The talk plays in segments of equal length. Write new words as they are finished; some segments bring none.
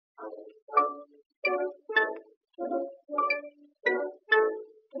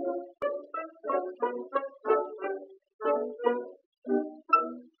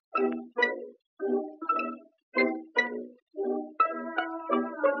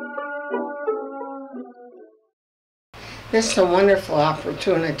This is a wonderful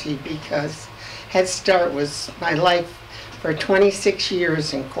opportunity because Head Start was my life for 26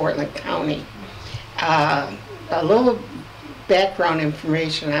 years in Cortland County. A little background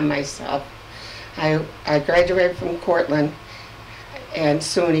information on myself. I graduated from Cortland and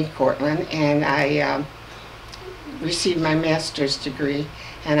SUNY Cortland, and I received my master's degree,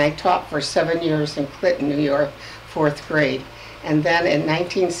 and I taught for 7 years in Clinton, New York, 4th grade. And then in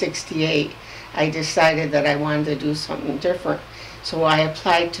 1968, I decided that I wanted to do something different. So I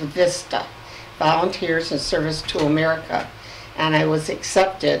applied to VISTA, Volunteers in Service to America, and I was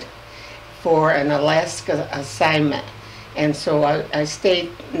accepted for an Alaska assignment. And so I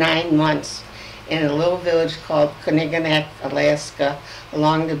stayed 9 months in a little village called Koniganak, Alaska,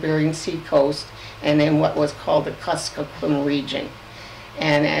 along the Bering Sea coast, and in what was called the Kuskokwim region.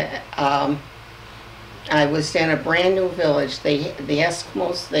 And I was in a brand new village. The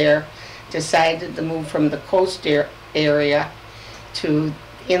Eskimos there decided to move from the coast area to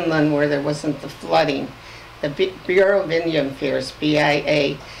inland where there wasn't the flooding. The Bureau of Indian Affairs,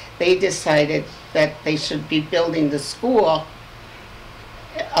 BIA, they decided that they should be building the school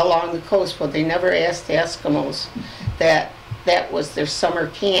along the coast. Well, they never asked the Eskimos that that was their summer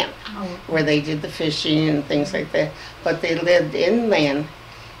camp where they did the fishing and things like that. But they lived inland,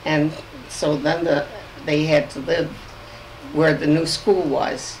 and so then they had to live where the new school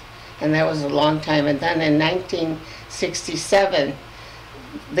was. And that was a long time. And then in 1967,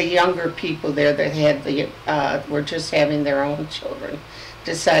 the younger people there that had were just having their own children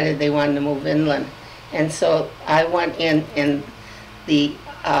decided they wanted to move inland. And so I went in the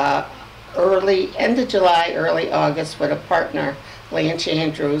end of July, early August with a partner, Blanche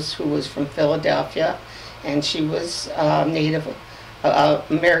Andrews, who was from Philadelphia, and she was Native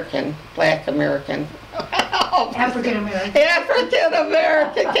American, Black American. African American. African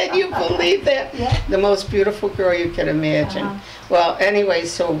American. Can you believe that? Yeah. The most beautiful girl you could imagine. Well, anyway,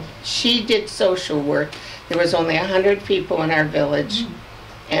 so she did social work. There was only 100 people in our village,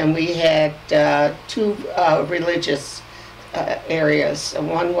 and we had 2 religious areas.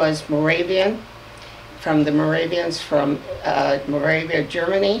 One was Moravian, from the Moravians from Moravia,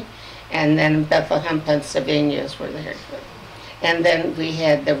 Germany, and then Bethlehem, Pennsylvania is where they had. And then we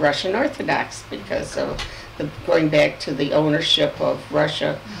had the Russian Orthodox because of going back to the ownership of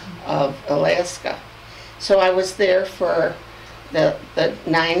Russia of Alaska. So I was there for the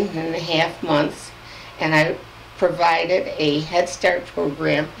 9.5 months, and I provided a Head Start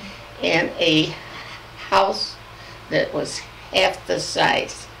program in a house that was half the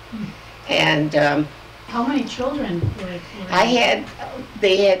size. And how many children were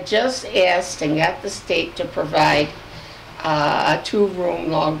they had just asked and got the state to provide a 2-room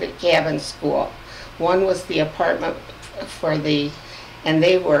log cabin school. One was the apartment for and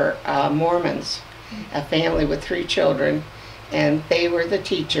they were Mormons, a family with 3 children, and they were the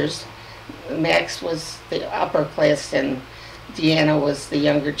teachers. Max was the upper class and Deanna was the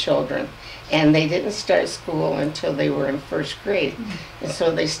younger children. And they didn't start school until they were in 1st grade. And so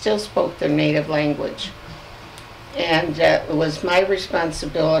they still spoke their native language. And it was my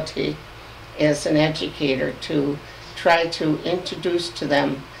responsibility as an educator to try to introduce to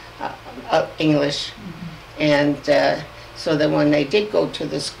them English, and so that when they did go to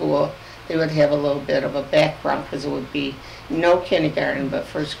the school, they would have a little bit of a background, because it would be no kindergarten but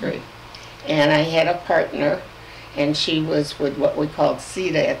 1st grade. And I had a partner, and she was with what we called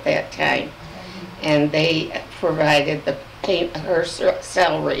CETA at that time, and they provided her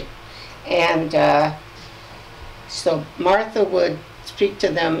salary. And so Martha would speak to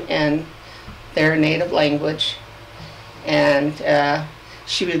them in their native language, and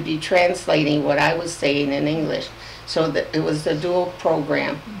she would be translating what I was saying in English. So that it was a dual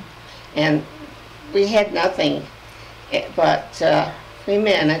program. And we had nothing, but we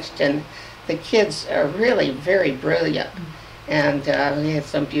managed, and the kids are really very brilliant. And we had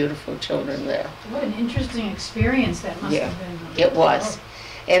some beautiful children there. What an interesting experience that must have been. It was.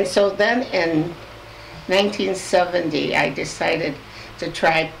 And so then in 1970, I decided to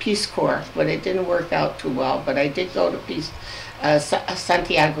try Peace Corps, but it didn't work out too well. But I did go to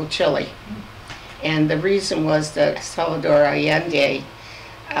Santiago, Chile. And the reason was that Salvador Allende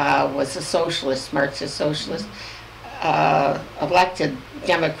was a socialist, Marxist socialist, elected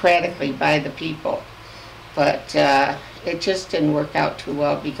democratically by the people. But it just didn't work out too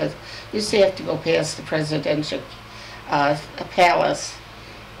well, because you used to have to go past the presidential palace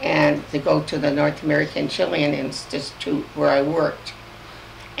and to go to the North American Chilean Institute where I worked.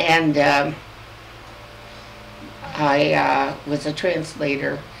 And I was a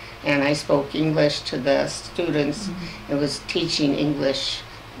translator, and I spoke English to the students. It was teaching English,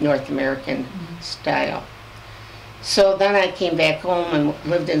 North American style. So then I came back home and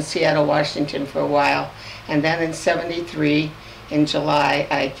lived in Seattle, Washington for a while. And then in '73, in July,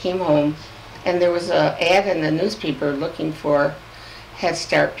 I came home and there was an ad in the newspaper looking for Head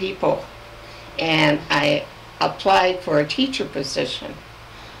Start people. And I applied for a teacher position.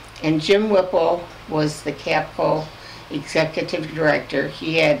 And Jim Whipple was the CAPCO executive director.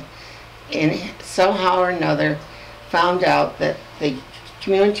 He had, somehow or another, found out that the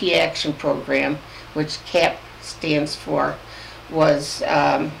Community Action Program, which CAP stands for, was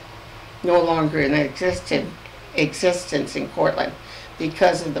no longer in existence in Cortland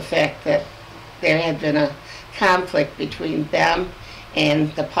because of the fact that there had been a conflict between them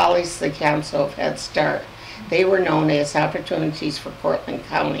and the Policy Council of Head Start. They were known as Opportunities for Cortland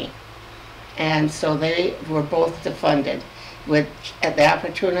County. And so they were both defunded. With the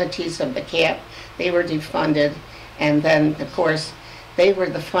opportunities of the CAP, they were defunded, and then, of course, they were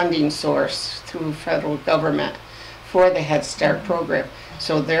the funding source through federal government for the Head Start program.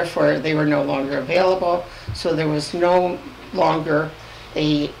 So therefore, they were no longer available, so there was no longer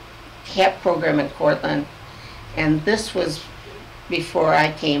a CAP program in Cortland. And this was before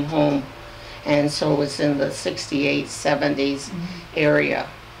I came home, and so it was in the '68, '70s area.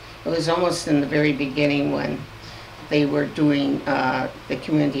 It was almost in the very beginning when they were doing the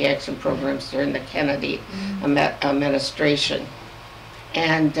community action programs during the Kennedy administration.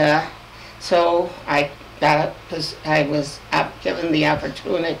 And so I was given the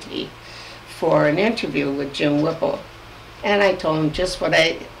opportunity for an interview with Jim Whipple. And I told him just what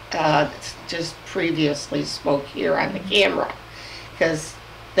I just previously spoke here on the camera, because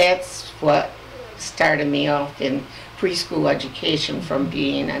that's what started me off in preschool education from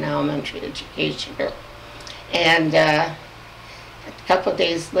being an elementary educator. And a couple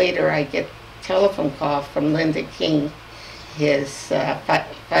days later, I get a telephone call from Linda King, his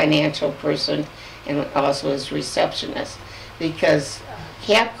financial person, and also his receptionist, because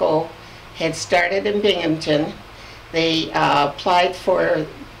CAPCO had started in Binghamton. They applied for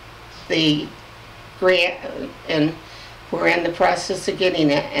the grant and were in the process of getting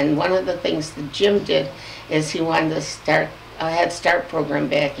it. And one of the things that Jim did is he wanted to start a Head Start program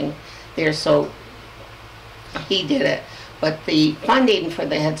back in there, so he did it. But the funding for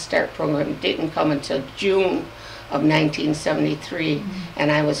the Head Start program didn't come until June of 1973,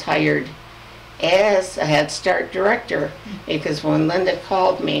 and I was hired as a Head Start director, because when Linda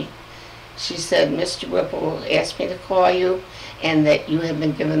called me, she said, "Mr. Whipple asked me to call you and that you have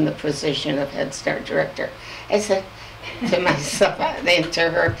been given the position of Head Start director." I said to myself and to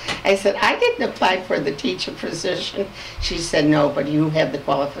her, I said, "I didn't apply for the teacher position." She said, "No, but you have the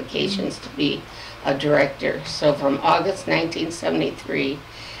qualifications to be a director." So from August 1973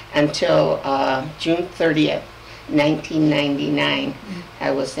 until June 30th, 1999,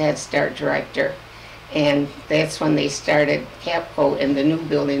 I was the Head Start director. And that's when they started CAPCO in the new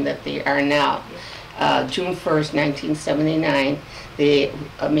building that they are now. June 1st, 1979, they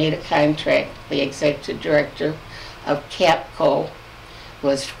made a contract. The executive director of CAPCO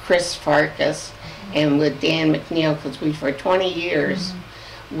was Chris Farkas, and with Dan McNeil, because for 20 years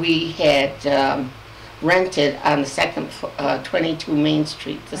we had rented on the second 22 Main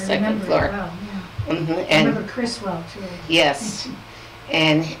Street, the second floor. Well, yeah. And I remember Chris well, too. yes.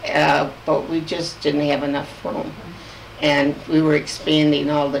 And but we just didn't have enough room, and we were expanding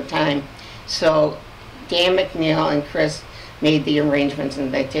all the time. So Dan McNeil and Chris made the arrangements,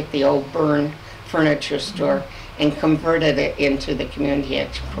 and they took the old Byrne furniture store and converted it into the community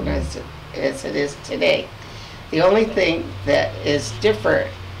action program as it is today. The only thing that is different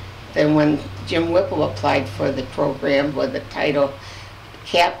than when Jim Whipple applied for the program with the title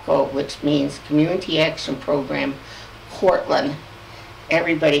CAPCO, which means Community Action Program Cortland.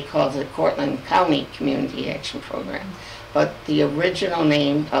 Everybody calls it Cortland County Community Action Program. But the original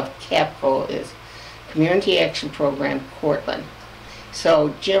name of CAPCO is Community Action Program Cortland.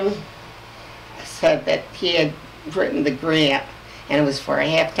 So Jim said that he had written the grant, and it was for a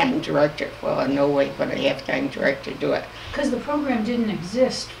half-time director. Well, in no way could a half-time director do it. Because the program didn't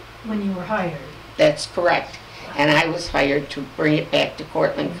exist when you were hired. That's correct. And I was hired to bring it back to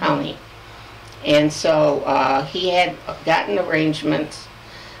Cortland County. And so he had gotten arrangements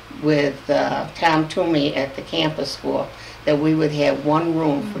with Tom Toomey at the campus school that we would have one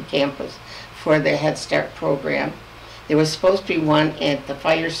room for campus for the Head Start program. There was supposed to be one at the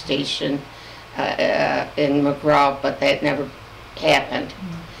fire station in McGraw, but that never happened.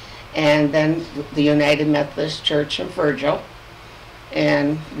 And then the United Methodist Church in Virgil,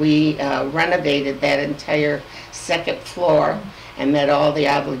 and we renovated that entire second floor and met all the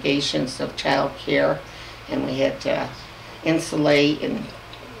obligations of child care, and we had to insulate and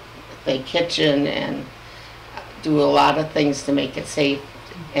the kitchen and do a lot of things to make it safe,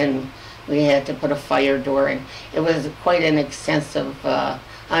 and we had to put a fire door in. It was quite an extensive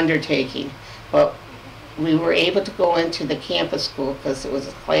undertaking, but we were able to go into the campus school because it was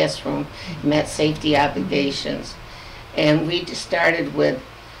a classroom, met safety obligations, and we started with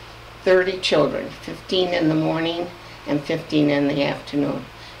 30 children, 15 in the morning and 15 in the afternoon.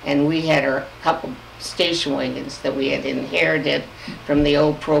 And we had a couple station wagons that we had inherited from the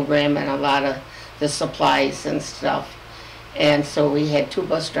old program and a lot of the supplies and stuff. And so we had 2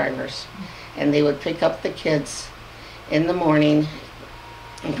 bus drivers, and they would pick up the kids in the morning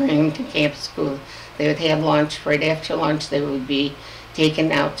and bring them to campus school. They would have lunch. Right after lunch, they would be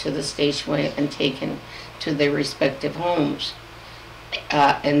taken out to the station wagon and taken to their respective homes.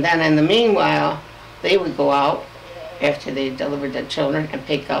 And then in the meanwhile, they would go out after they delivered the children and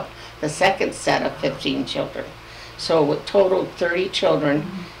pick up the second set of 15 children. So it totaled 30 children,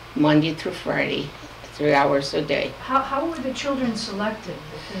 Monday through Friday, 3 hours a day. How were the children selected?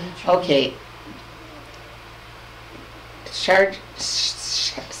 Okay. Sergeant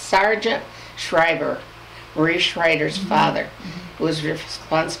Schreiber, Marie Schreider's father, was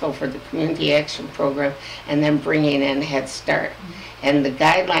responsible for the community action program and then bringing in Head Start. And the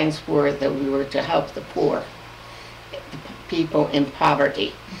guidelines were that we were to help the poor, the people in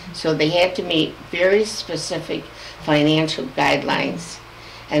poverty. So they had to meet very specific financial guidelines.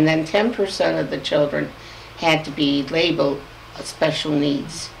 And then 10% of the children had to be labeled special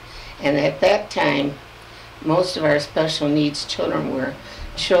needs. And at that time, most of our special needs children were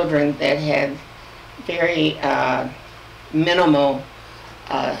children that had very minimal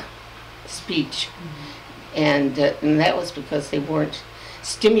speech. And that was because they weren't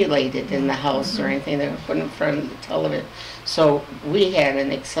stimulated in the house or anything. They were put in front of the television. So we had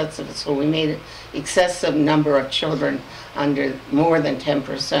an excessive, so we made an excessive number of children under more than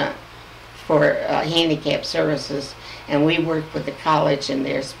 10% for handicap services. And we worked with the college and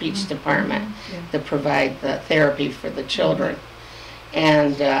their speech department to provide the therapy for the children.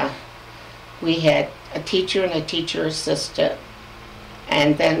 And we had a teacher and a teacher assistant.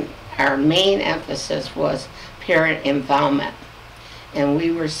 And then our main emphasis was parent involvement. And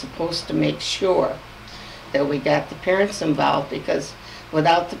we were supposed to make sure that we got the parents involved, because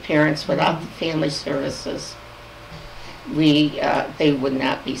without the parents, without the family services, they would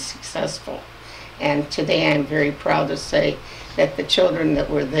not be successful. And today I'm very proud to say that the children that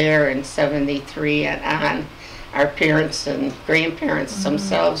were there in '73 and on are parents and grandparents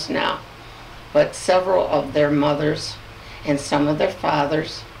themselves now. But several of their mothers and some of their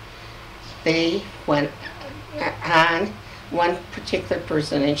fathers, they went on. One particular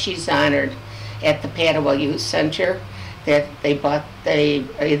person, and she's honored at the Padua Youth Center, that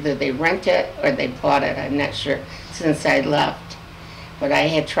either they rent it or they bought it, I'm not sure, since I left. But I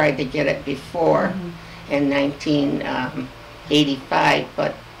had tried to get it before in 1985,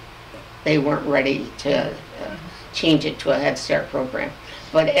 but they weren't ready to change it to a Head Start program.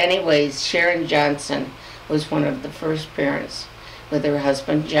 But anyways, Sharon Johnson was one of the first parents with her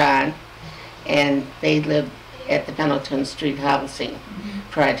husband John, and they lived at the Pendleton Street Housing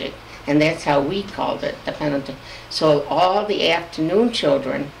Project. And that's how we called it, the Pendleton. So all the afternoon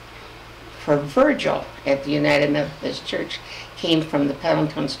children for Virgil at the United Methodist Church came from the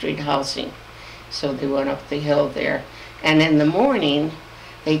Pendleton Street Housing. So they went up the hill there. And in the morning,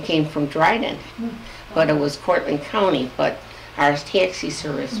 they came from Dryden. But it was Cortland County, but our taxi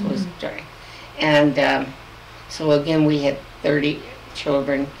service was Dryden. And so again, we had 30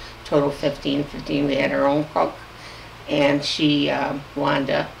 children, total 15. We had our own cook, and she,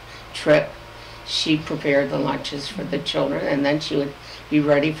 Wanda Tripp, she prepared the lunches for the children, and then she would be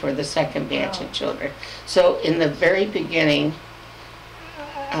ready for the second batch of children. So in the very beginning,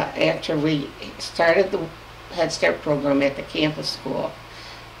 after we started the Head Start program at the campus school,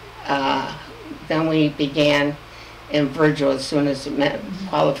 then we began in Virgil as soon as it met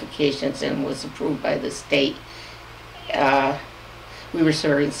qualifications and was approved by the state. We were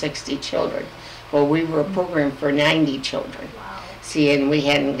serving 60 children. Well, we were a program for 90 children. See, and we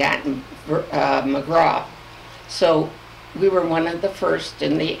hadn't gotten McGraw. So we were one of the first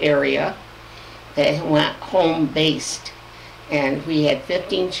in the area that went home-based. And we had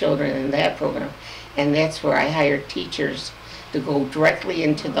 15 children in that program. And that's where I hired teachers to go directly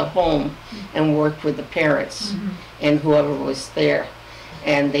into the home and work with the parents and whoever was there.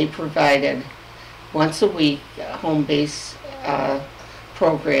 And they provided once a week a home-based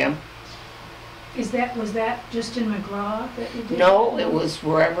program. Was that just in McGraw that you did? No, it was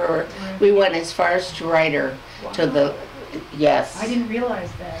wherever. We went as far as Strider to the, yes. I didn't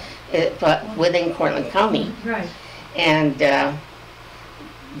realize that. But within Cortland County. Right. And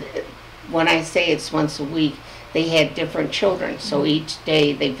when I say it's once a week, they had different children, so each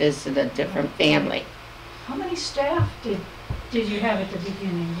day they visited a different family. How many staff did you have at the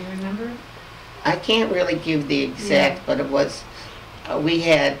beginning? Do you remember? I can't really give the exact, but it was, we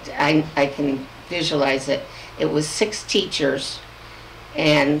had, I can visualize it. It was 6 teachers,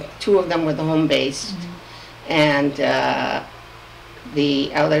 and 2 of them were the home base, and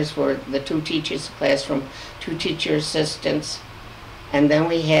the others were the 2 teachers in the classroom, 2 teacher assistants, and then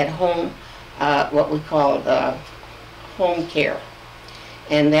we had home, what we called home care,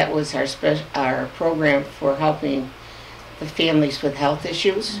 and that was our program for helping the families with health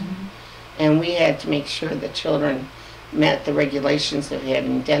issues, and we had to make sure the children met the regulations of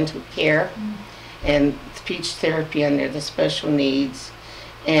having dental care and speech therapy under the special needs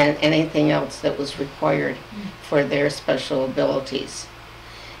and anything else that was required for their special abilities.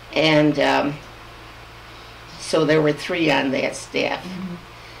 And so there were 3 on that staff.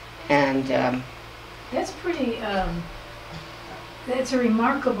 And that's pretty, that's a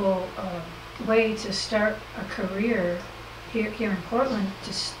remarkable way to start a career here in Cortland,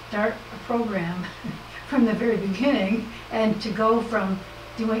 to start a program from the very beginning and to go from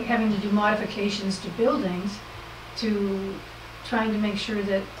having to do modifications to buildings to trying to make sure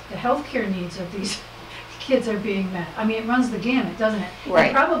that the healthcare needs of these kids are being met. I mean, it runs the gamut, doesn't it? Right.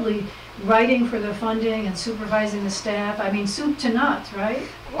 And probably writing for the funding and supervising the staff. I mean, soup to nuts, right?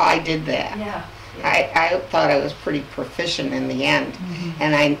 well, I did that. Yeah. I thought I was pretty proficient in the end,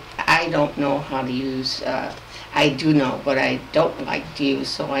 and I don't know how to use, I do know, but I don't like to use,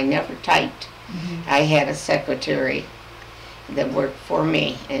 so I never typed. I had a secretary that worked for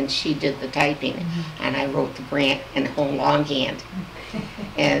me, and she did the typing, and I wrote the grant in whole longhand,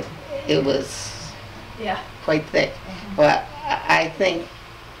 and it was quite thick. But I think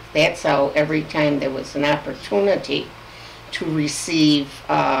that's how every time there was an opportunity to receive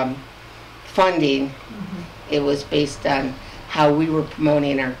funding, it was based on how we were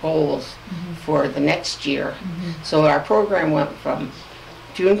promoting our goals for the next year. So our program went from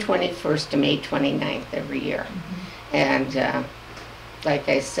June 21st to May 29th every year. And like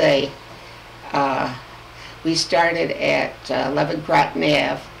I say, we started at 11 Groton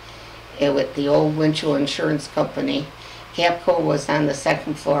Ave with the old Winchell Insurance Company. Capco was on the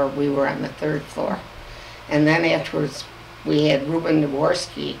 2nd floor, we were on the 3rd floor. And then afterwards we had Ruben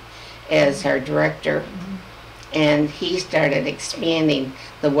Dvorsky as our director, and he started expanding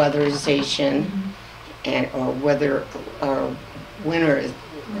the weatherization and winterization.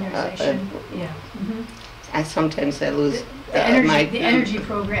 I sometimes lose the energy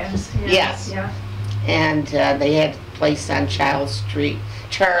programs. Yes. Yeah. And they had a place on Charles Street,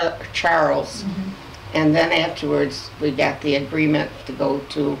 Charles. And then afterwards we got the agreement to go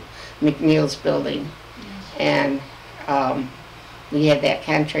to McNeil's building, and we had that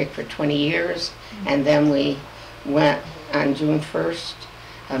contract for 20 years, and then we went on June 1st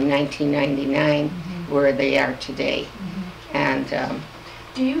of 1999, where they are today. And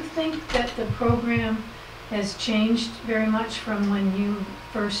do you think that the program has changed very much from when you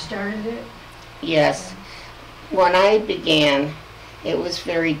first started it? Yes. When I began, it was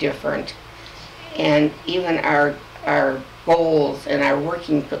very different, and even our goals and our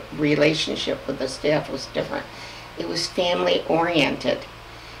working relationship with the staff was different. It was family oriented,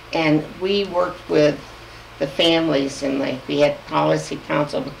 and we worked with the families, and we had policy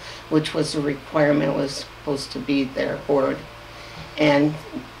council, which was a requirement, was supposed to be their board. And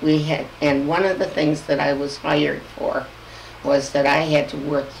one of the things that I was hired for was that I had to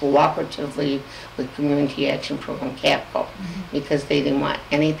work cooperatively with Community Action Program Capco, because they didn't want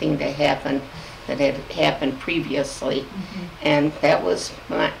anything to happen that had happened previously. And that was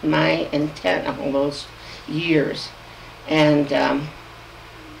my intent of all those years. And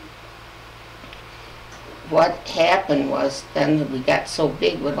what happened was, then we got so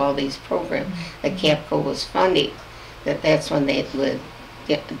big with all these programs that Capco was funding, that's when they, with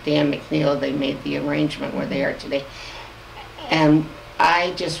Dan McNeil, they made the arrangement where they are today. And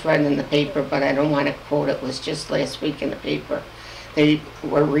I just read in the paper, but I don't want to quote, it was just last week in the paper. They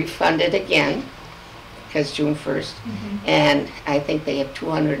were refunded again, because June 1st, and I think they have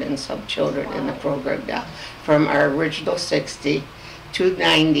 200 and some children in the program now, from our original 60 to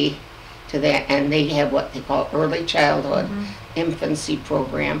 90 to that, and they have what they call early childhood infancy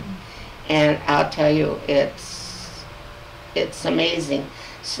program. And I'll tell you, it's amazing,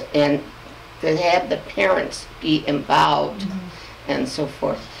 and to have the parents be involved and so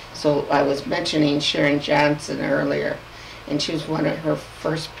forth. So I was mentioning Sharon Johnson earlier, and she was one of her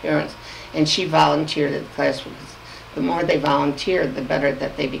first parents, and she volunteered at the class, because the more they volunteered, the better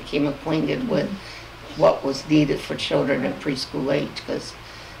that they became acquainted with what was needed for children in preschool age, because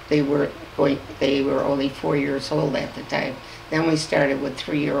they were only 4 years old at the time. Then we started with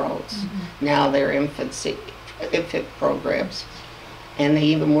 3-year-olds. Now they're infant programs. And they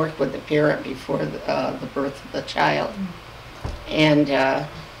even worked with the parent before the birth of the child. And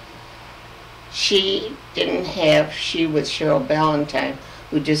she was Cheryl Ballantyne,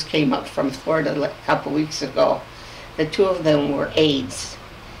 who just came up from Florida a couple weeks ago. The two of them were aides,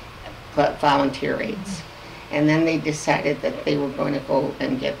 but volunteer aides. And then they decided that they were going to go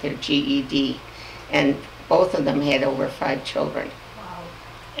and get their GED. And both of them had over 5 children. Wow.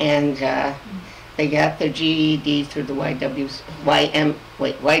 And they got their GED through the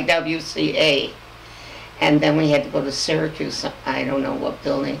YWCA. And then we had to go to Syracuse, I don't know what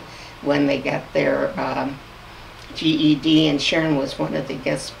building, when they got their GED, and Sharon was one of the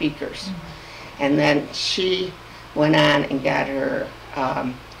guest speakers. And then she went on and got her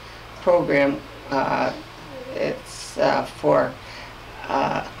program. It's for,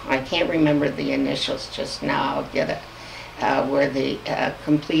 I can't remember the initials just now, I'll get it, where they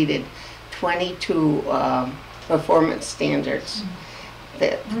completed 22 performance standards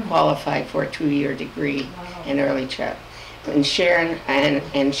that qualify for a 2-year degree in early childhood. And Sharon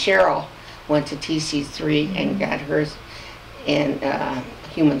and Cheryl went to TC3 and got hers in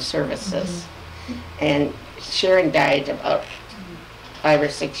human services. And Sharon died about 5 or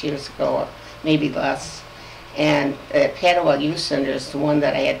 6 years ago, maybe less. And Padua Youth Center is the one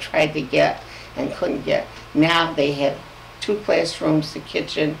that I had tried to get and couldn't get. Now they have 2 classrooms, the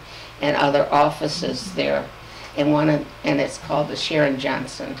kitchen, and other offices there. And it's called the Sharon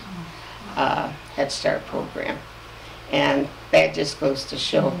Johnson Head Start program. And that just goes to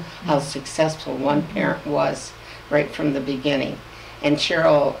show how successful one parent was right from the beginning. And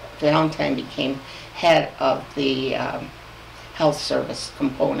Cheryl Valentine became head of the health service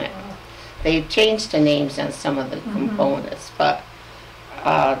component. They've changed the names on some of the components, but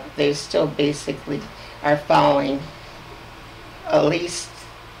they still basically are following at least,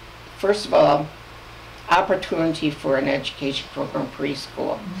 first of all, opportunity for an education program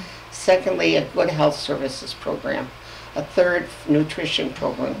preschool. Secondly, a good health services program. A third, nutrition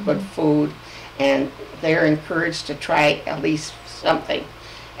program, good food, and they're encouraged to try at least something.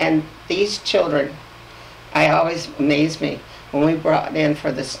 And these children, I always amaze me when we brought in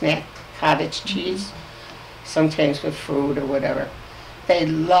for the snack cottage cheese, sometimes with fruit or whatever. They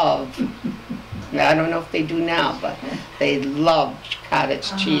loved, I don't know if they do now, but they loved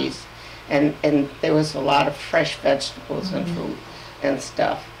cottage cheese. And there was a lot of fresh vegetables and fruit and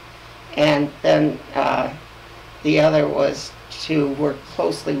stuff. And then the other was to work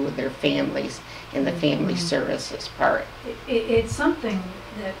closely with their families in the family services part. It's something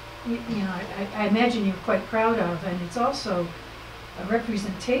that, I imagine you're quite proud of, and it's also a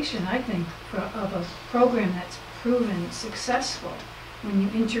representation, I think, of a program that's proven successful when you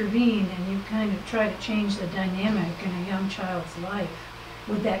intervene and you kind of try to change the dynamic in a young child's life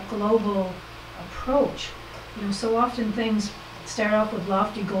with that global approach. So often things start off with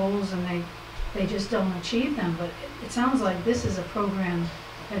lofty goals and they just don't achieve them, but it sounds like this is a program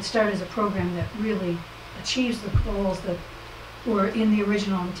that started as a program that really achieves the goals that were in the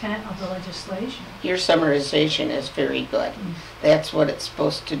original intent of the legislation. Your summarization is very good. That's what it's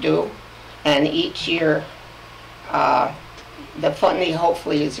supposed to do. And each year, the funding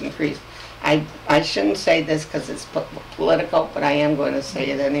hopefully is increased. I shouldn't say this because it's political, but I am going to say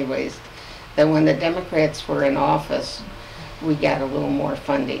it anyways, that when the Democrats were in office, we got a little more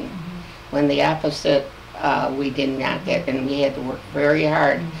funding. When the opposite, we did not get, and we had to work very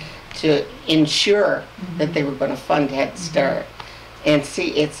hard to ensure that they were going to fund Head Start. And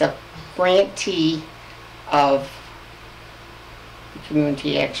see, it's a grantee of the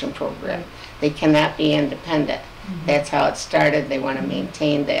Community Action Program. They cannot be independent. That's how it started. They want to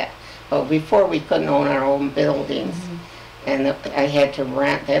maintain that. But before, we couldn't own our own buildings, and I had to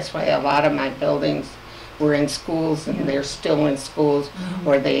rent. That's why a lot of my buildings were in schools, and they're still in schools,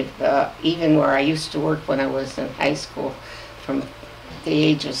 or they've, even where I used to work when I was in high school, from the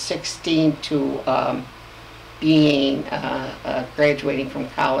age of 16 to being graduating from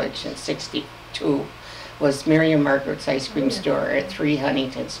college in 62, was Mary and Margaret's ice cream store at 3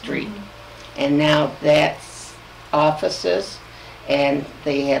 Huntington Street. And now that's offices, and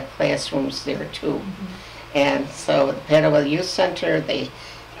they have classrooms there too. And so the Padua Youth Center, the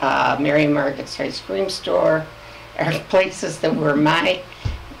Mary and Margaret's ice cream store are places that were my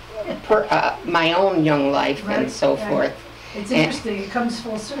own young life and so forth. It's interesting. It comes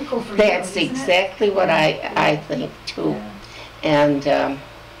full circle for you. That's exactly what I think too. And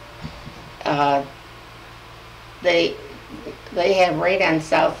they have right on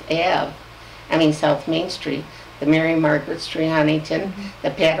South Main Street, the Mary Margaret Street Huntington, the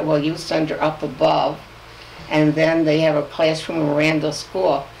Padua Youth Center up above, and then they have a classroom in Randall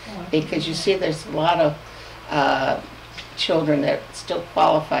School, because you see there's a lot of children that still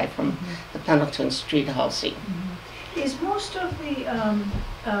qualify from the Pendleton Street housing. Is most of the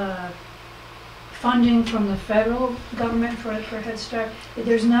funding from the federal government for Head Start,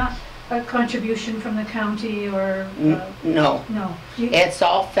 there's not a contribution from the county or? No. No. It's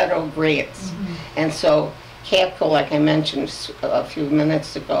all federal grants. And so CAPCO, like I mentioned a few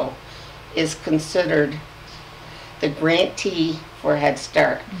minutes ago, is considered the grantee for Head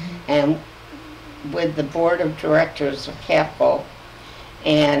Start. And with the board of directors of CAPCO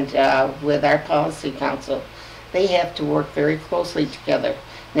and with our policy council, they have to work very closely together.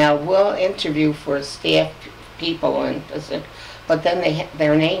 Now, we'll interview for staff people, but then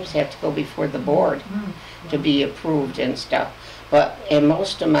their names have to go before the board to be approved and stuff. But in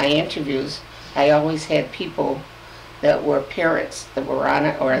most of my interviews, I always had people that were parents that were on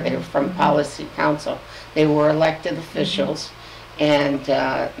it, or they were from policy council. They were elected officials, and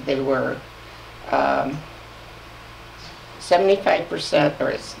they were 75%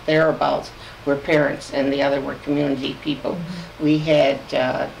 or thereabouts were parents, and the other were community people. We had,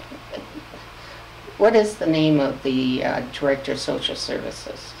 what is the name of the Director of Social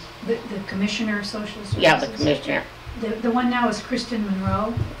Services? The Commissioner of Social Services? Yeah, the Commissioner. The one now is Kristen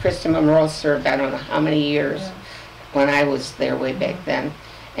Monroe? Kristen Monroe served, I don't know how many years, when I was there way back then.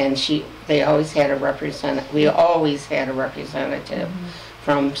 And they always had a representative, we always had a representative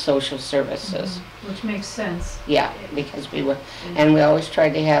from social services. Which makes sense. Yeah, because we were, and we always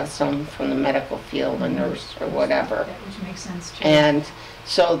tried to have some from the medical field, a nurse or whatever. Which makes sense too. And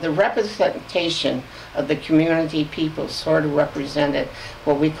so the representation of the community people sort of represented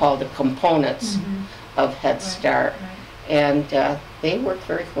what we call the components of Head Start. And they worked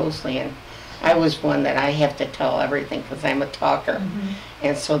very closely, and I was one that I have to tell everything because I'm a talker.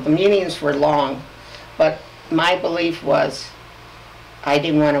 And so the meetings were long, but my belief was I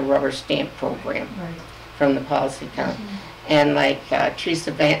didn't want a rubber stamp program from the policy council. And like Teresa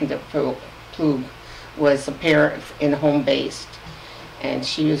Van de Plug was a parent in home-based, and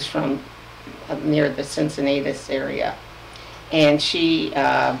she was from near the Cincinnati area. And she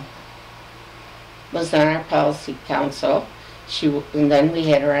was on our policy council. And then we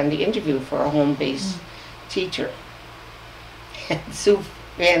had her on the interview for a home-based teacher. And Sue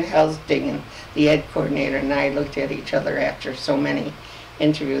Van Helsdingen, the ed coordinator, and I looked at each other after so many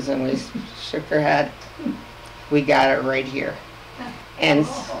interviews, and we shook her head. We got it right here. And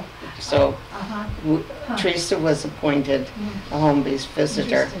so Teresa was appointed a home-based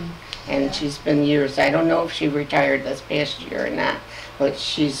visitor, and she's been years. I don't know if she retired this past year or not, but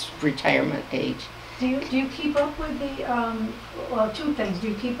she's retirement age. Do you keep up with the, well, two things. Do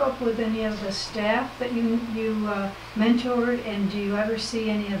you keep up with any of the staff that you mentored, and do you ever see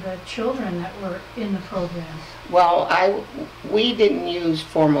any of the children that were in the program? Well, we didn't use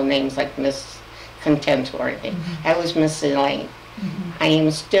formal names like Miss Contento or anything. I was Miss Elaine. I am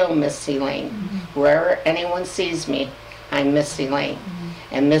still Miss Elaine. Wherever anyone sees me, I'm Miss Elaine.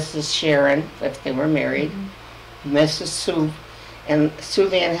 And Mrs. Sharon, if they were married, Mrs. Sue, and Sue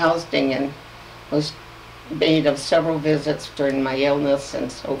Van Helsdingen was made of several visits during my illness and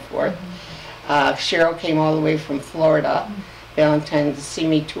so forth. Cheryl came all the way from Florida, Valentine, to see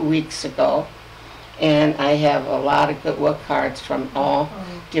me 2 weeks ago. And I have a lot of goodwill cards from all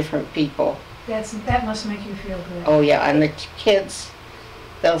different people. That must make you feel good. Oh yeah, and the kids,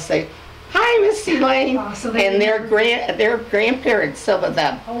 they'll say, "Hi, Miss Elaine," and their grandparents, some of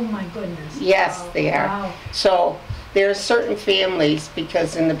them. Oh my goodness. Yes, they are. Wow. So there are certain families,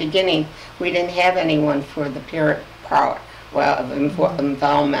 because in the beginning we didn't have anyone for the parent power,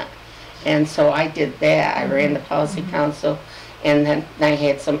 involvement, and so I did that. I ran the policy council, and then I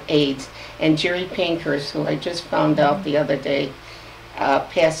had some aides. And Jerry Pinkers, who I just found out the other day,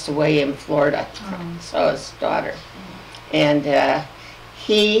 passed away in Florida. So his daughter, and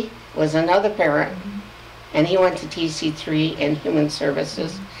he was another parent, and he went to TC3 in Human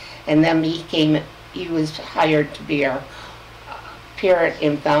Services, and then he was hired to be our parent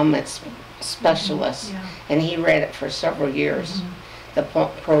involvement specialist, and he ran it for several years, the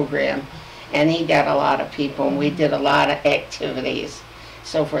program, and he got a lot of people, and we did a lot of activities,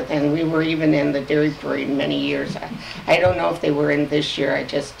 so forth, and we were even in the Dairy Parade many years. I don't know if they were in this year, I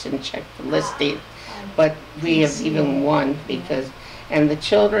just didn't check the listing, but we have even won because, and the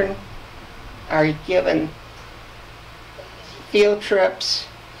children are given field trips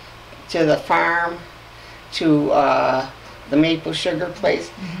to the farm, to the maple sugar place.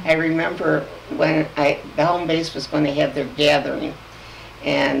 I remember when the home base was going to have their gathering,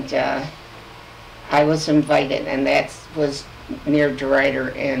 and I was invited, and that was near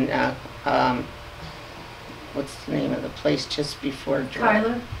DeRuyter in, what's the name of the place just before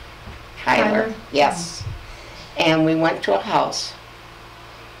DeRuyter? Kyler, yes. And we went to a house,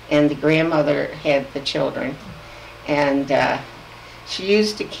 and the grandmother had the children, and she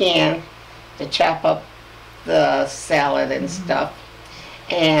used a can to chop up the salad and stuff,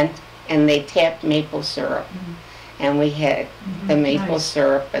 and they tapped maple syrup, and we had the maple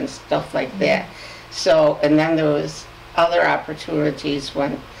syrup and stuff like that. So, and then there was other opportunities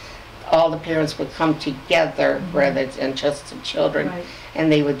when all the parents would come together rather than just the children, and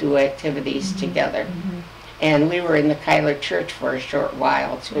they would do activities together. And we were in the Kyler Church for a short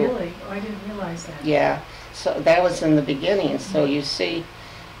while too. Really? Oh, I didn't realize that. Yeah, so that was in the beginning. So you see,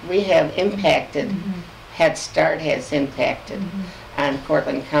 we have impacted, Head Start has impacted on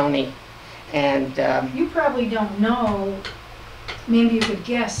Cortland County. And you probably don't know, maybe you could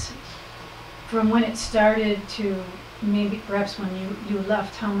guess from when it started to maybe perhaps when you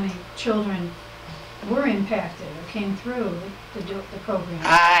left, how many children were impacted or came through the program.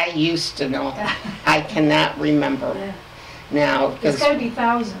 I used to know. I cannot remember now. It's got to be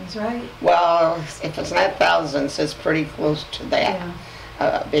thousands, right? Well, if it's not thousands, it's pretty close to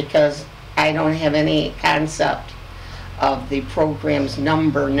that. Because I don't have any concept of the program's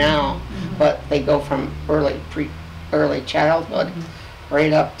number now, but they go from early childhood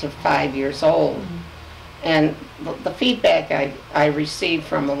right up to 5 years old. And the feedback I received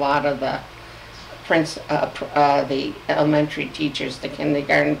from a lot of the the elementary teachers, the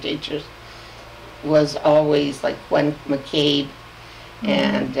kindergarten teachers, was always like Gwen McCabe,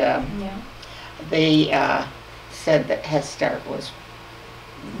 and they said that Head Start was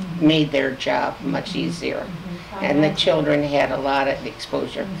made their job much easier, and the children had a lot of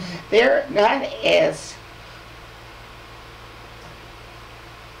exposure. They're not as,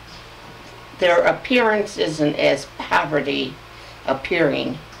 their appearance isn't as poverty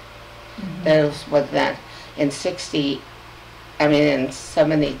appearing. That was what that in 73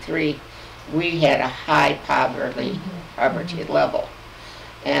 we had a high poverty level,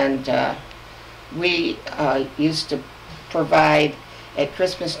 and we used to provide at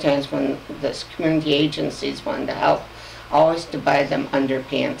Christmas times when the community agencies wanted to help, always to buy them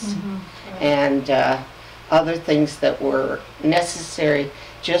underpants and other things that were necessary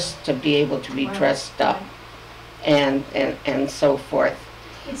just to be able to be dressed up and so forth.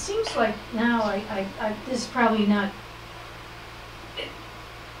 It seems like now, this is probably not,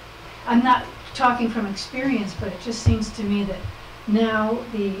 I'm not talking from experience, but it just seems to me that now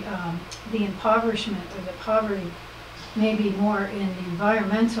the impoverishment or the poverty may be more in the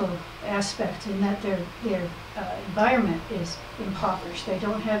environmental aspect, in that their environment is impoverished. They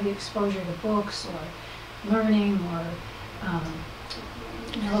don't have the exposure to books or learning or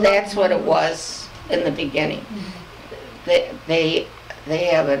that's what it was in the beginning. They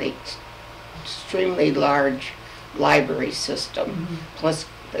have an extremely large library system, plus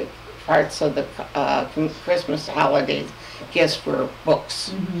the parts of the Christmas holidays gifts were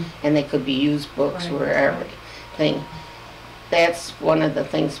books, and they could be used books or everything. That's one of the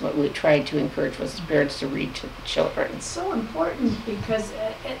things that we tried to encourage was the parents to read to the children. It's so important because,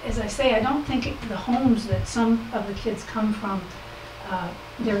 as I say, I don't think the homes that some of the kids come from,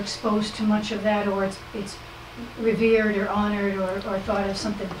 they're exposed to much of that, or it's revered or honored or thought of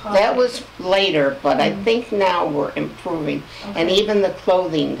something positive. That was later, but I think now we're improving, and even the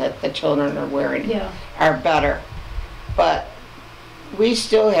clothing that the children are wearing are better. But we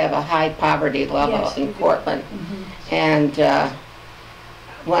still have a high poverty level in Cortland, and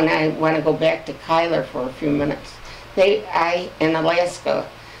when I want to go back to Kyler for a few minutes, in Alaska,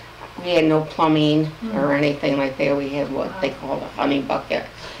 we had no plumbing or anything like that. We had what they called a honey bucket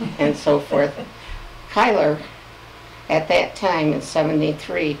and so forth. Kyler, at that time in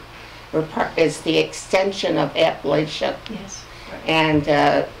 73, is the extension of Appalachia. And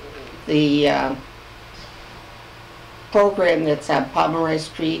the program that's on Pomeroy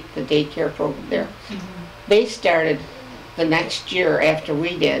Street, the daycare program there, they started the next year after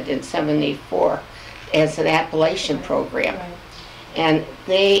we did in 74 as an Appalachian program. And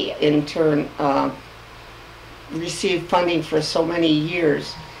they, in turn, received funding for so many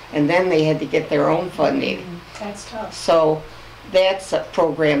years, and then they had to get their own funding. That's tough. So that's a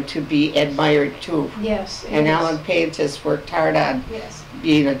program to be admired too. Yes. And Alan Page has worked hard on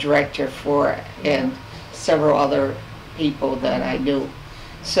being a director for it, and several other people that I knew.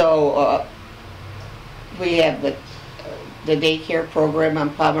 So we have the daycare program on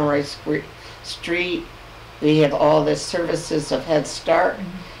Pomeroy Street. We have all the services of Head Start.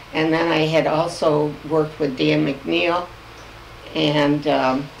 And then I had also worked with Dan McNeil and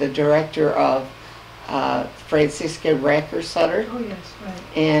the director of Franciscan Record Center. Oh, yes, right.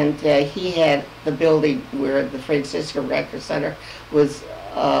 And he had the building where the Franciscan Record Center was,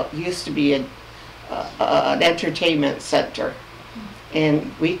 used to be an entertainment center.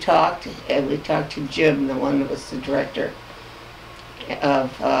 And we talked to Jim, the one that was the director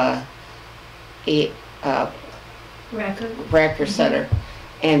of Record Center.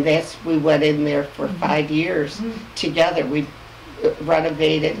 And we went in there for 5 years together. We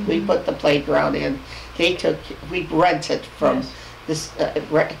renovated, we put the playground in. We rented from this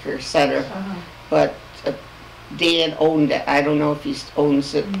record center, but Dan owned it. I don't know if he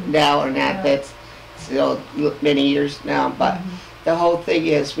owns it now or not. That's still many years now, but the whole thing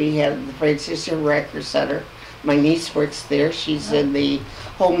is we have the Franciscan Record Center. My niece works there. She's in the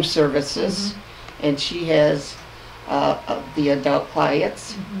home services, and she has the adult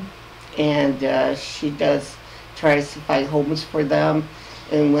clients, and she tries to find homes for them,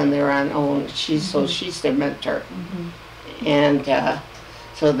 and when they're on own, she's their mentor, and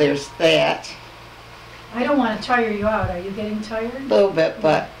so there's that. I don't want to tire you out. Are you getting tired? A little bit,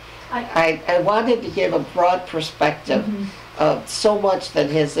 but I wanted to give a broad perspective of so much that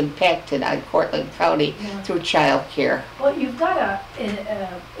has impacted on Cortland County through child care. Well, you've got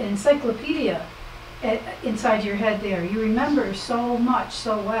an encyclopedia inside your head there. You remember so much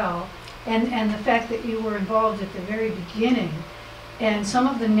so well, and the fact that you were involved at the very beginning, and some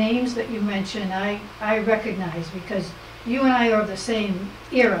of the names that you mentioned I recognize, because you and I are of the same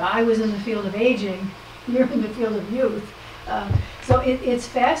era. I was in the field of aging, you're in the field of youth. So it's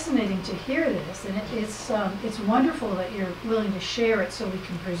fascinating to hear this, and it's wonderful that you're willing to share it so we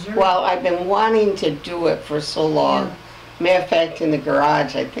can preserve it. Well, I've been wanting to do it for so long. Matter of fact, in the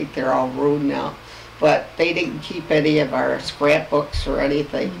garage, I think they're all ruined now, but they didn't keep any of our scrapbooks or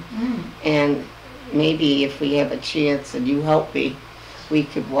anything. And maybe if we have a chance and you help me, we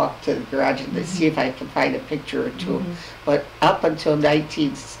could walk to the garage and see if I can find a picture or two. But up until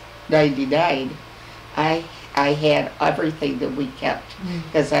 1999, I had everything that we kept,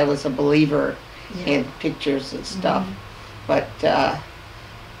 because I was a believer in pictures and stuff. But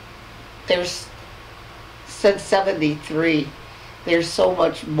there's, since '73, there's so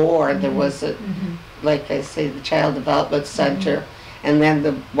much more. There was, like I say, the Child Development Center, and then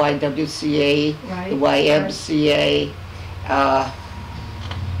the YWCA, the YMCA,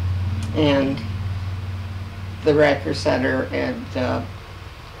 and the Record Center, and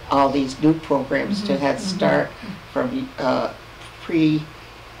all these new programs to Head Start, from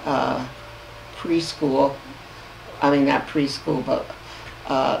preschool, I mean not preschool, but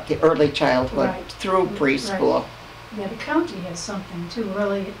the early childhood through preschool. Yeah, the county has something too,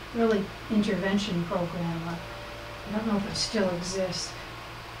 really intervention program. I don't know if it still exists.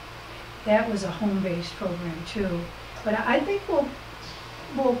 That was a home-based program too. But I think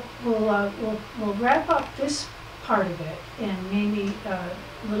we'll wrap up this part of it, and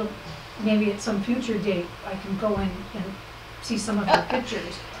maybe at some future date I can go in and see some of your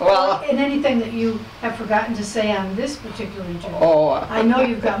pictures. Well, and anything that you have forgotten to say on this particular interview. I know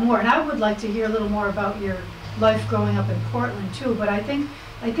you've got more, and I would like to hear a little more about your life growing up in Cortland too. But I think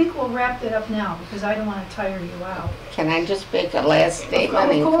we'll wrap it up now, because I don't want to tire you out. Can I just make a last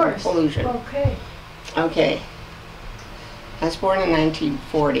statement in conclusion? Okay. Okay. I was born in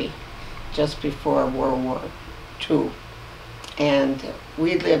 1940, just before World War II, and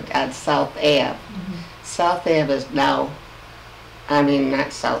we lived on South Ave. South Ave is now, I mean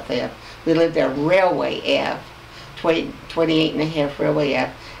not South Ave, we lived on Railway Ave, 28 and a half Railway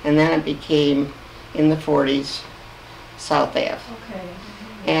Ave, and then it became, in the 40s, South Ave. Okay.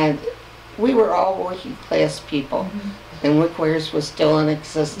 And we were all working class people, and Wickwares was still in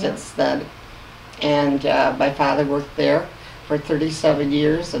existence then. And my father worked there for 37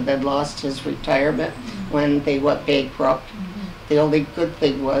 years and then lost his retirement when they went bankrupt. The only good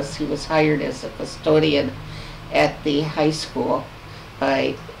thing was he was hired as a custodian at the high school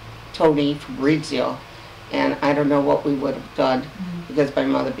by Tony Fabrizio, and I don't know what we would have done, because my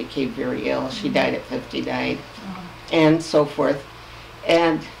mother became very ill. She died at 59, and so forth.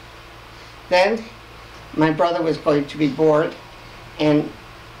 And then my brother was going to be born, and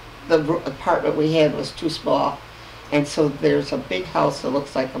the apartment we had was too small, and so there's a big house that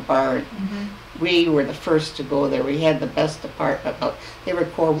looks like a barn. We were the first to go there. We had the best apartment. They were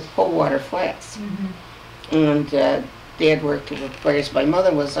cold water flats. And Dad worked with players. My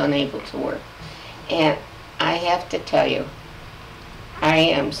mother was unable to work. And I have to tell you, I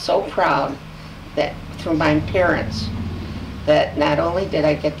am so proud that through my parents, that not only did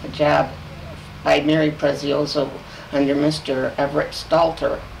I get the job by Mary Prezioso under Mr. Everett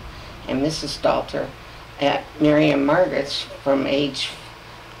Stalter and Mrs. Stalter at Mary and Margaret's from age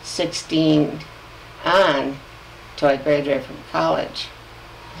 16 on till I graduated from college,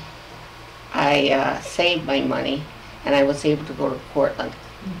 I saved my money, and I was able to go to Cortland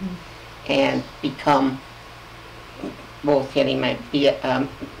and become, both getting my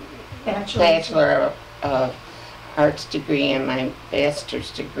Bachelor of Arts degree and my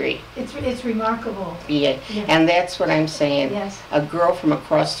master's degree. It's remarkable. BA. Yeah. And that's what I'm saying. Yes. A girl from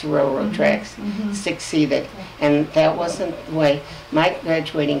across the railroad tracks succeeded. And that wasn't the way. My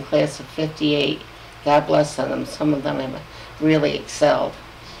graduating class of 58, God bless them, some of them have really excelled.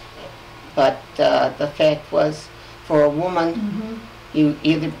 But the fact was, for a woman, you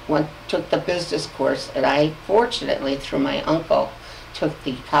either took the business course, and I, fortunately, through my uncle, took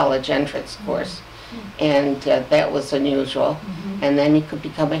the college entrance course. And that was unusual. And then you could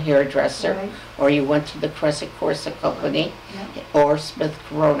become a hairdresser, Right. or you went to the Crescent Corsa Company, or Smith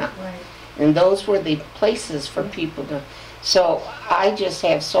Corona. Right. And those were the places for people to. So I just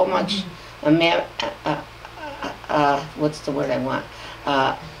have so much, what's the word I want?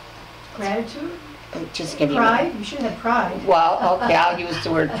 Gratitude? Just give me Pride? You should have pride. Well, okay, I'll use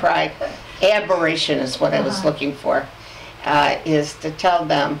the word pride. Admiration is what I was looking for, is to tell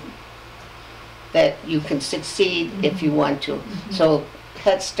them that you can succeed if you want to. So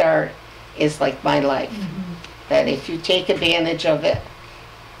Head Start is like my life, that if you take advantage of it,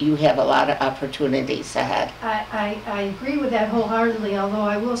 you have a lot of opportunities ahead. I agree with that wholeheartedly, although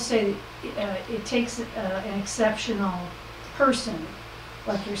I will say it takes an exceptional person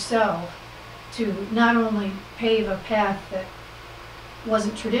like yourself to not only pave a path that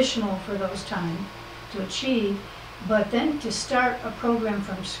wasn't traditional for those times to achieve, but then to start a program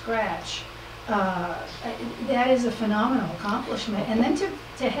from scratch. That is a phenomenal accomplishment. And then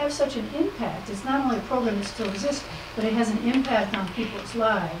to have such an impact, it's not only a program that still exists, but it has an impact on people's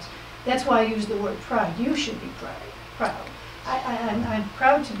lives. That's why I use the word pride. You should be proud. I'm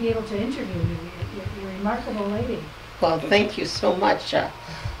proud to be able to interview you. You're a remarkable lady. Well, thank you so much.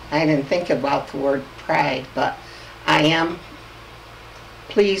 I didn't think about the word pride, but I am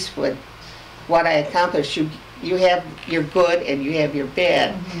pleased with what I accomplished. You have your good and you have your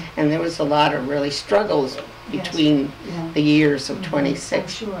bad, and there was a lot of really struggles between the years of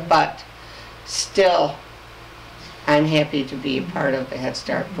 26, sure. But still I'm happy to be a part of the Head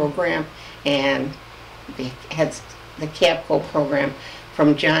Start program and the CAPCO program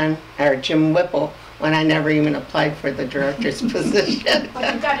from Jim Whipple, when I never even applied for the director's position.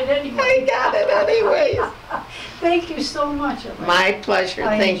 But you got it anyway. I got it anyways. Thank you so much, Elaine. My pleasure.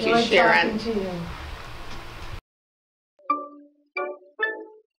 Thank you, Sharon. I enjoyed talking to you.